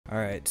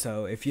Alright,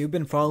 so if you've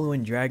been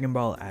following Dragon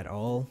Ball at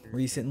all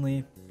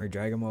recently, or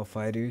Dragon Ball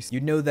Fighterz,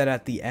 you know that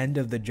at the end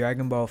of the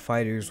Dragon Ball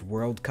Fighterz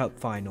World Cup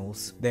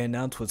Finals, they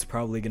announced what's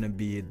probably going to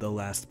be the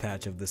last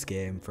patch of this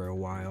game for a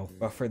while.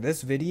 But for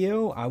this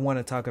video, I want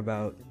to talk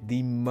about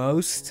the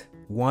most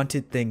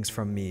wanted things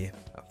from me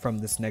from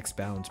this next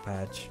balance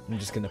patch. I'm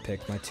just gonna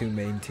pick my two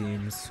main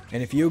teams.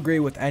 And if you agree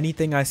with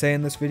anything I say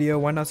in this video,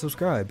 why not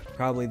subscribe?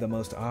 Probably the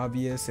most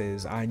obvious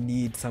is I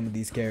need some of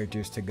these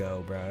characters to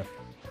go, bruh.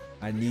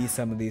 I need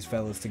some of these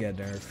fellas to get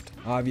nerfed.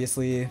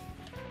 Obviously,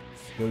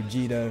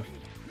 Vegito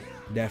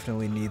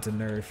definitely needs a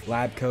nerf.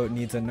 Lab Coat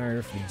needs a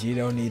nerf.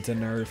 Vegito needs a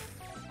nerf.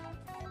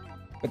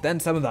 But then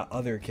some of the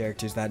other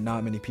characters that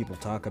not many people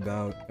talk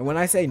about. And when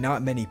I say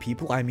not many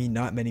people, I mean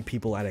not many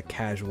people at a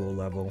casual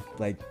level.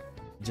 Like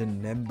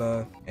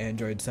Janemba,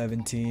 Android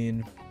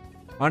 17.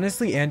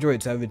 Honestly,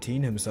 Android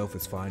 17 himself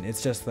is fine.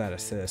 It's just that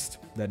assist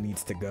that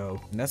needs to go.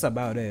 And that's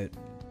about it.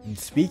 And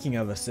speaking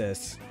of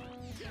assists,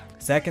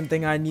 second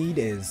thing I need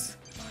is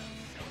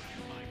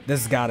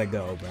this gotta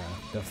go, bro.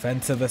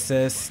 Defensive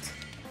assist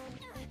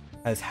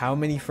has how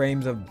many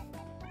frames of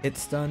hit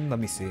stun? Let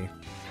me see.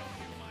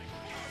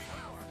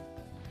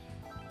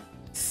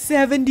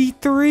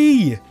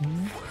 73!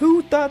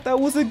 Who thought that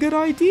was a good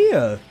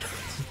idea?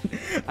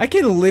 I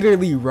can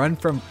literally run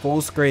from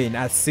full screen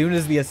as soon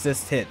as the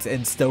assist hits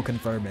and still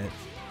confirm it.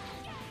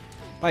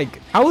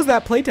 Like, how was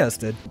that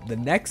playtested? The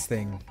next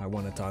thing I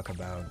want to talk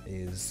about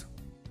is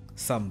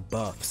some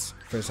buffs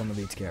for some of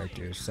these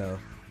characters. So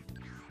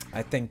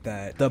I think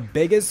that the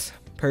biggest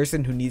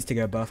person who needs to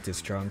get buffed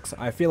is Trunks.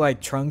 I feel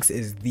like Trunks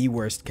is the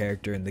worst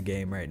character in the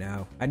game right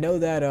now. I know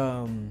that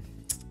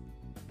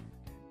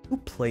who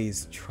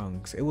plays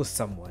Trunks? It was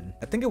someone.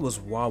 I think it was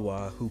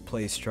Wawa who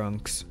plays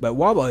Trunks. But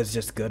Wawa is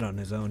just good on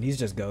his own. He's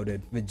just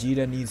goated.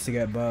 Vegeta needs to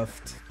get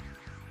buffed.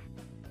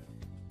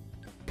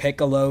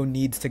 Piccolo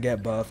needs to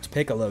get buffed.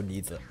 Piccolo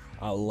needs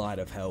a lot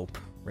of help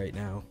right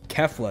now.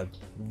 Kefla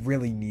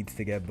really needs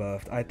to get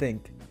buffed. I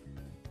think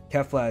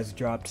Kefla has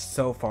dropped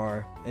so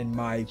far in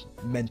my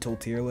mental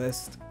tier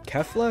list.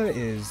 Kefla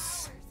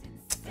is...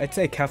 I'd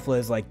say Kefla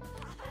is like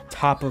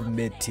top of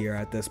mid tier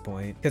at this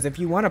point, because if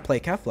you want to play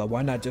Kefla,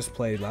 why not just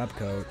play Lab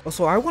Coat?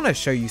 Also, I want to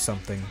show you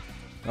something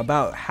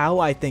about how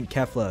I think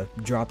Kefla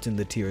dropped in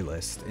the tier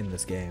list in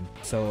this game.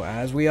 So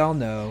as we all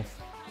know,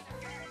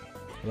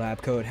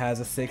 Lab Coat has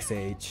a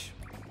 6H,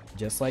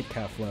 just like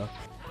Kefla.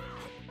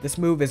 This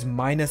move is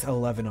minus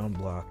 11 on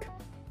block.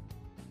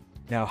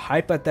 Now,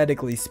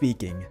 hypothetically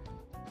speaking,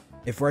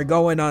 if we're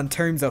going on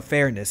terms of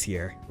fairness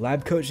here,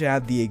 Lab Coat should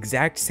have the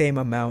exact same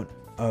amount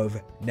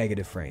of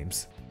negative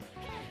frames.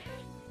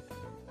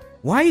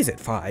 Why is it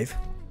 5?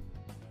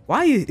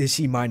 Why is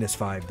she minus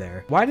 5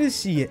 there? Why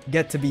does she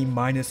get to be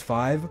minus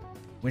 5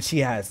 when she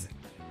has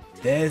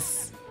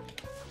this?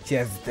 She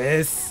has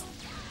this.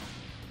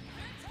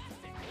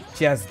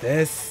 She has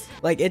this.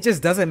 Like, it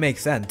just doesn't make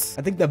sense.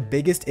 I think the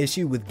biggest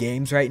issue with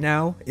games right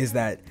now is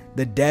that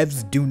the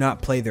devs do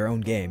not play their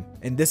own game.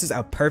 And this is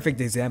a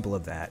perfect example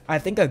of that. I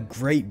think a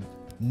great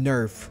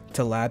nerf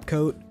to Lab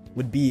Coat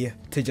would be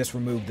to just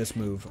remove this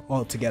move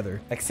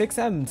altogether. Like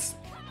 6M's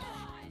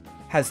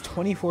has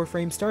 24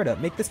 frame startup.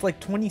 Make this like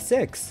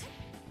 26.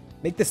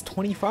 Make this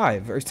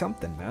 25 or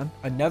something, man.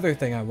 Another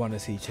thing I want to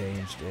see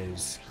changed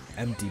is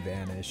Empty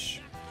Vanish.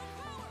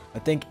 I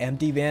think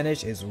Empty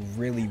Vanish is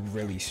really,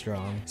 really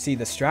strong. See,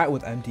 the strat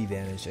with Empty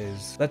Vanish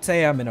is, let's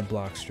say I'm in a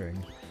block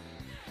string,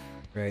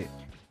 right?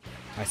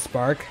 I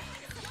spark,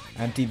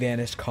 Empty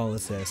Vanish, call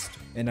assist,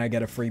 and I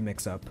get a free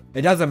mix-up.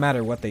 It doesn't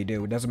matter what they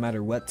do. It doesn't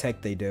matter what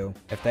tech they do.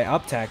 If they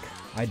up tech,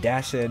 I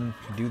dash in,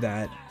 do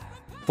that,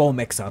 full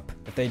mix-up.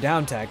 If they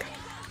down tech,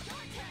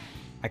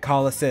 I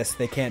call assist,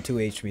 they can't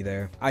 2H me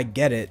there. I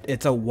get it,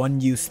 it's a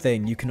one-use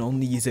thing. You can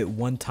only use it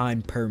one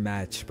time per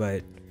match,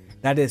 but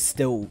that is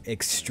still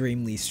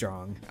extremely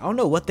strong. I don't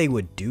know what they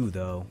would do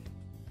though.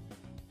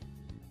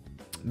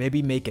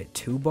 Maybe make it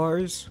 2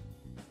 bars?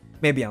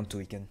 Maybe I'm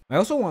tweaking. I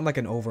also want like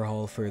an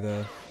overhaul for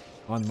the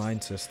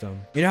online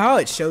system. You know how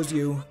it shows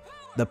you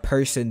the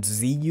person's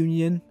Z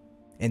union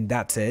and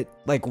that's it?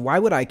 Like, why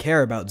would I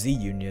care about Z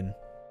union?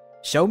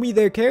 Show me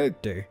their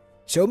character.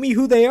 Show me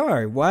who they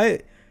are. Why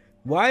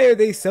are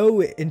they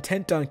so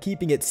intent on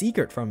keeping it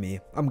secret from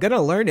me? I'm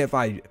gonna learn if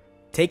I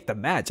take the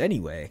match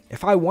anyway.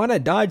 If I want to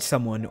dodge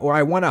someone or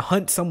I want to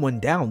hunt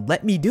someone down,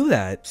 let me do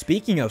that.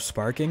 Speaking of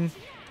sparking,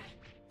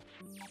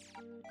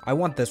 I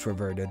want this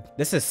reverted.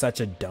 This is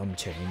such a dumb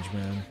change,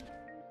 man.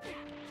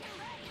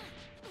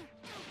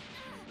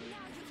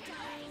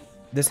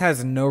 This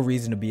has no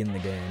reason to be in the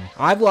game.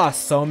 I've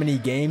lost so many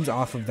games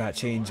off of that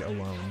change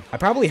alone. I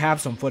probably have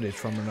some footage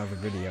from another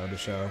video to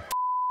show.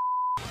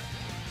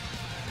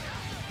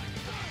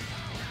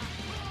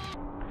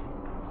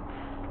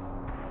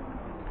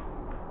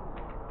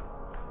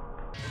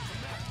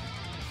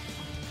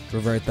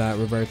 Revert that,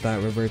 revert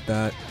that, revert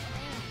that.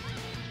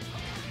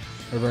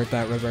 Revert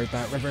that, revert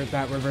that, revert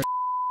that, revert.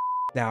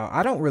 Now,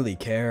 I don't really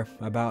care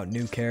about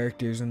new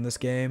characters in this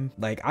game.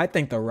 Like, I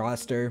think the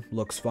roster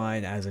looks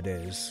fine as it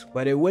is.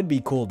 But it would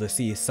be cool to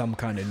see some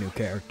kind of new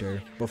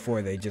character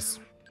before they just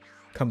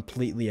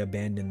completely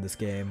abandon this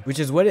game, which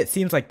is what it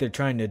seems like they're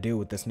trying to do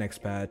with this next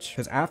patch.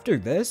 Because after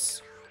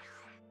this,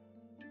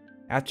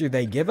 after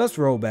they give us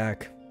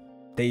rollback,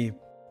 they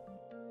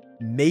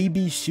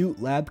maybe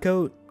shoot lab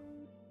coat,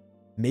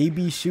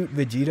 maybe shoot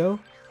Vegito.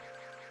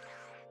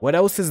 What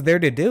else is there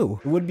to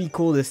do? It would be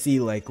cool to see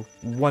like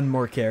one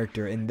more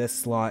character in this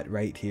slot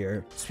right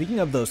here. Speaking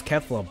of those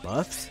Kefla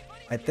buffs,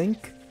 I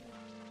think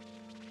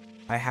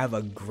I have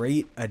a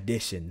great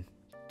addition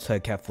to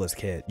Kefla's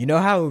kit. You know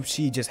how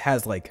she just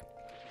has like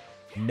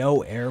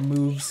no air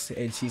moves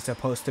and she's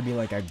supposed to be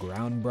like a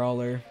ground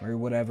brawler or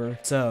whatever?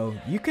 So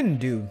you can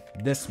do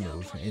this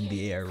move in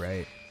the air,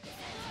 right?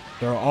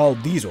 Throw all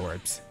these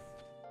orbs,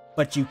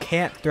 but you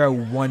can't throw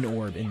one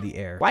orb in the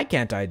air. Why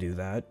can't I do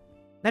that?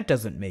 That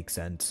doesn't make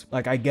sense.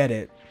 Like, I get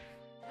it.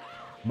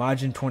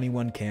 Majin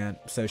 21 can't,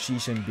 so she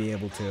shouldn't be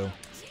able to.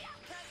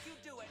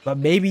 But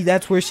maybe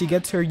that's where she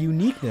gets her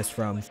uniqueness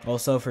from.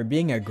 Also, for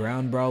being a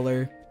ground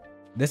brawler,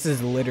 this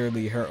is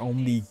literally her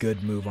only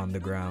good move on the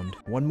ground.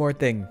 One more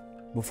thing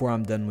before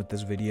I'm done with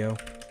this video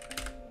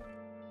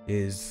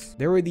is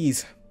there were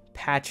these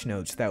patch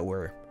notes that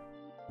were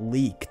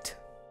leaked,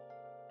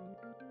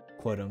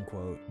 quote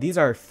unquote. These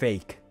are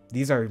fake.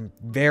 These are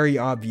very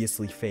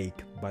obviously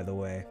fake, by the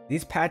way.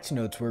 These patch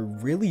notes were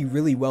really,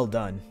 really well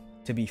done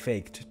to be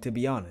faked, to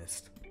be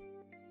honest.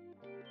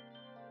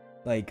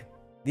 Like,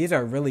 these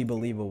are really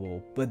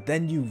believable, but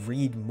then you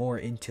read more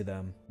into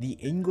them. The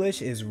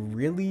English is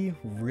really,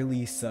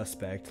 really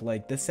suspect.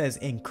 Like, this says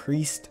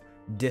increased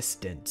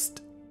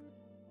distanced.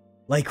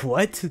 Like,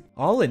 what?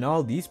 All in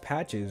all, these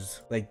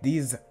patches, like,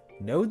 these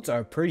notes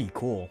are pretty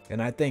cool.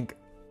 And I think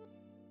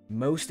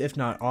most, if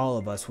not all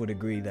of us, would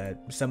agree that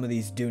some of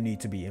these do need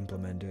to be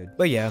implemented.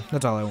 But yeah,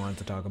 that's all I wanted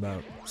to talk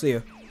about. See ya.